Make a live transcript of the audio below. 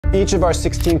Each of our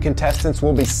 16 contestants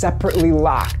will be separately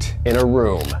locked in a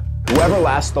room. Whoever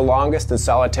lasts the longest in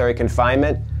solitary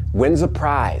confinement wins a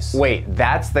prize. Wait,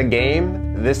 that's the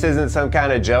game? This isn't some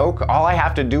kind of joke? All I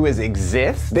have to do is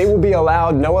exist? They will be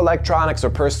allowed no electronics or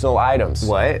personal items.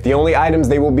 What? The only items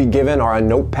they will be given are a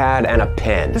notepad and a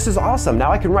pen. This is awesome.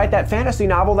 Now I can write that fantasy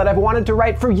novel that I've wanted to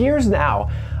write for years now.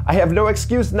 I have no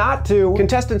excuse not to.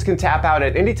 Contestants can tap out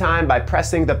at any time by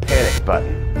pressing the panic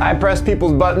button. I press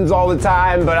people's buttons all the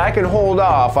time, but I can hold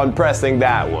off on pressing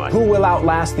that one. Who will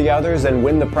outlast the others and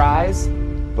win the prize?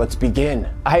 Let's begin.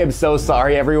 I am so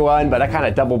sorry everyone, but I kind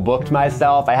of double booked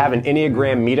myself. I have an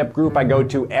Enneagram meetup group I go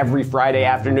to every Friday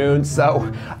afternoon,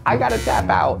 so I gotta tap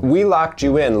out. We locked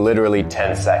you in literally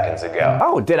 10 seconds ago.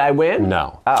 Oh, did I win?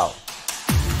 No. Oh.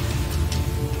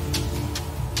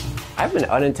 I've been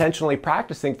unintentionally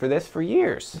practicing for this for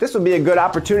years. This would be a good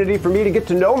opportunity for me to get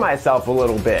to know myself a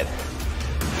little bit.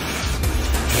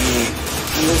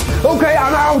 Okay,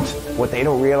 I'm out! What they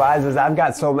don't realize is I've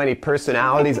got so many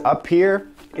personalities up here,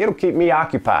 it'll keep me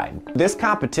occupied. This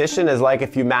competition is like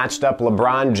if you matched up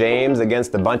LeBron James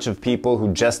against a bunch of people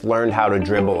who just learned how to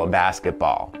dribble a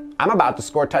basketball. I'm about to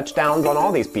score touchdowns on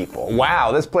all these people.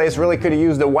 Wow, this place really could have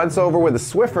used a once-over with a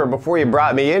Swiffer before you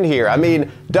brought me in here. I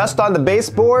mean, dust on the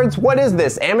baseboards? What is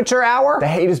this, amateur hour? The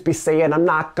haters be saying I'm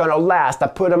not gonna last. I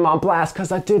put them on blast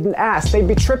cause I didn't ask. They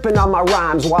be tripping on my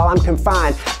rhymes while I'm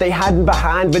confined. They hiding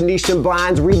behind Venetian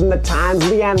blinds, reading the Times,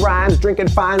 Leanne Rhymes, drinking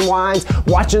fine wines,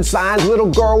 watching signs,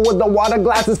 little girl with the water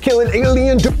glasses killing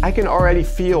alien. I can already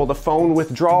feel the phone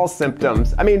withdrawal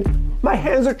symptoms. I mean, my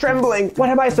hands are trembling. What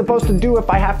am I supposed to do if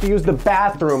I have to use the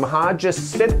bathroom, huh?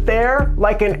 Just sit there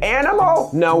like an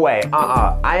animal? No way,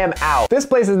 I am out. This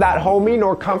place is not homey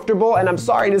nor comfortable, and I'm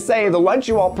sorry to say the lunch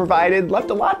you all provided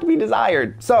left a lot to be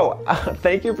desired. So,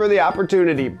 thank you for the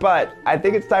opportunity, but I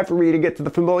think it's time for me to get to the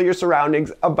familiar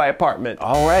surroundings of my apartment.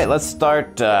 All right, let's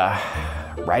start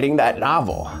writing that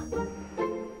novel.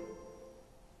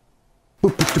 You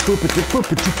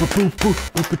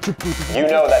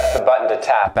know that's the button to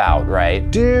tap out,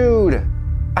 right? Dude,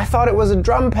 I thought it was a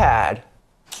drum pad.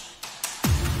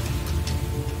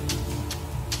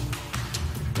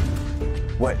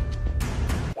 What?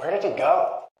 Where did it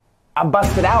go? I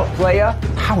busted out, playa.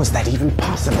 How is that even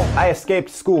possible? I escaped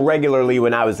school regularly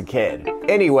when I was a kid.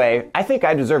 Anyway, I think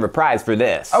I deserve a prize for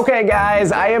this. Okay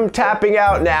guys, I am tapping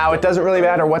out now. It doesn't really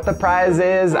matter what the prize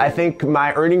is. I think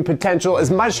my earning potential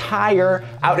is much higher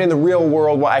out in the real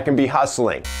world where I can be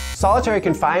hustling. Solitary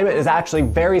confinement is actually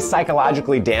very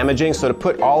psychologically damaging, so to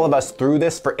put all of us through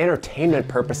this for entertainment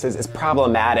purposes is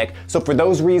problematic. So for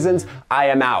those reasons, I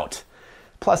am out.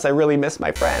 Plus, I really miss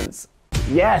my friends.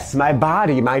 Yes, my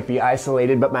body might be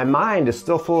isolated, but my mind is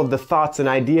still full of the thoughts and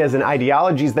ideas and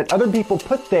ideologies that other people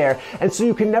put there, and so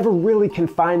you can never really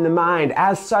confine the mind.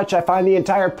 As such, I find the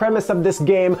entire premise of this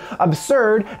game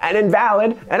absurd and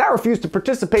invalid, and I refuse to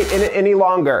participate in it any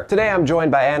longer. Today I'm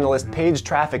joined by analyst Paige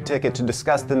Traffic Ticket to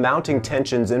discuss the mounting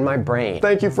tensions in my brain.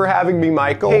 Thank you for having me,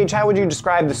 Michael. Paige, how would you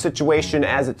describe the situation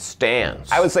as it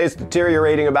stands? I would say it's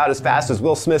deteriorating about as fast as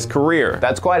Will Smith's career.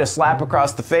 That's quite a slap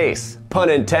across the face. Pun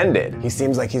intended. He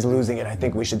seems like he's losing it. I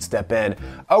think we should step in.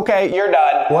 Okay, you're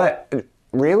done. What?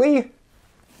 Really?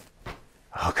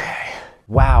 Okay.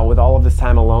 Wow, with all of this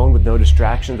time alone, with no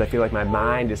distractions, I feel like my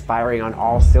mind is firing on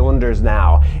all cylinders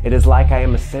now. It is like I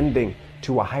am ascending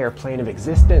to a higher plane of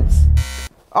existence.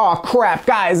 Oh crap,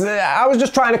 guys, I was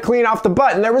just trying to clean off the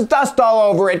button. There was dust all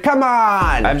over it, come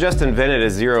on! I've just invented a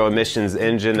zero emissions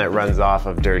engine that runs off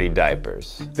of dirty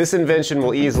diapers. This invention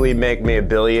will easily make me a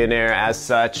billionaire. As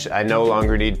such, I no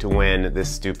longer need to win this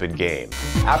stupid game.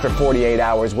 After 48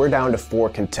 hours, we're down to 4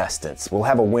 contestants. We'll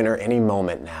have a winner any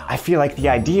moment now. I feel like the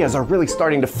ideas are really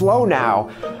starting to flow now.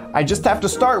 I just have to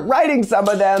start writing some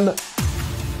of them.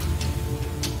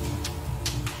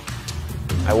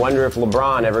 I wonder if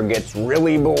LeBron ever gets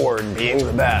really bored being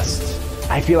the best.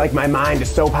 I feel like my mind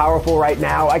is so powerful right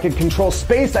now, I could control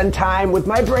space and time with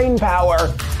my brain power.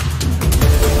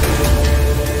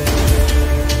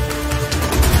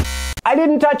 I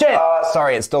didn't touch it!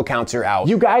 Sorry, it still counts, you're out.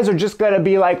 You guys are just gonna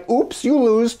be like, oops, you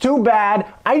lose, too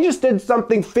bad. I just did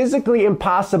something physically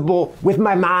impossible with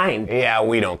my mind. Yeah,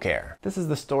 we don't care. This is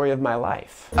the story of my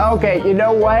life. Okay, you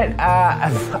know what?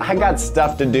 I got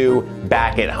stuff to do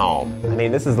back at home. I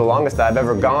mean, this is the longest I've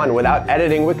ever gone without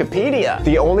editing Wikipedia.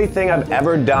 The only thing I've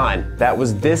ever done that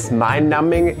was this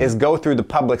mind-numbing is go through the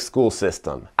public school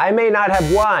system. I may not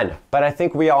have won, but I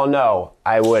think we all know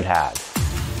I would have.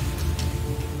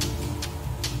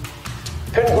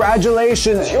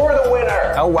 Congratulations, you're the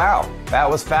winner! Oh wow, that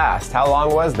was fast. How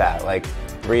long was that? Like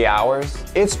 3 hours?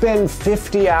 It's been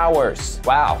 50 hours.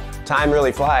 Wow, time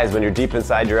really flies when you're deep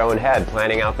inside your own head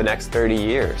planning out the next 30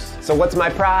 years. So what's my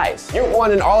prize? You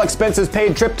won an all expenses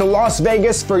paid trip to Las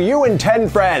Vegas for you and 10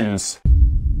 friends.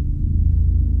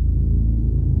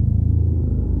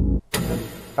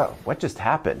 Oh, what just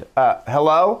happened?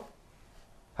 Hello?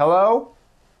 Hello?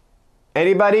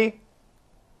 Anybody?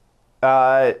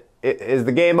 Is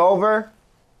the game over?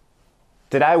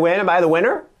 Did I win? Am I the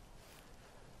winner?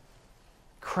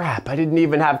 Crap, I didn't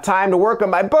even have time to work on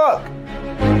my book.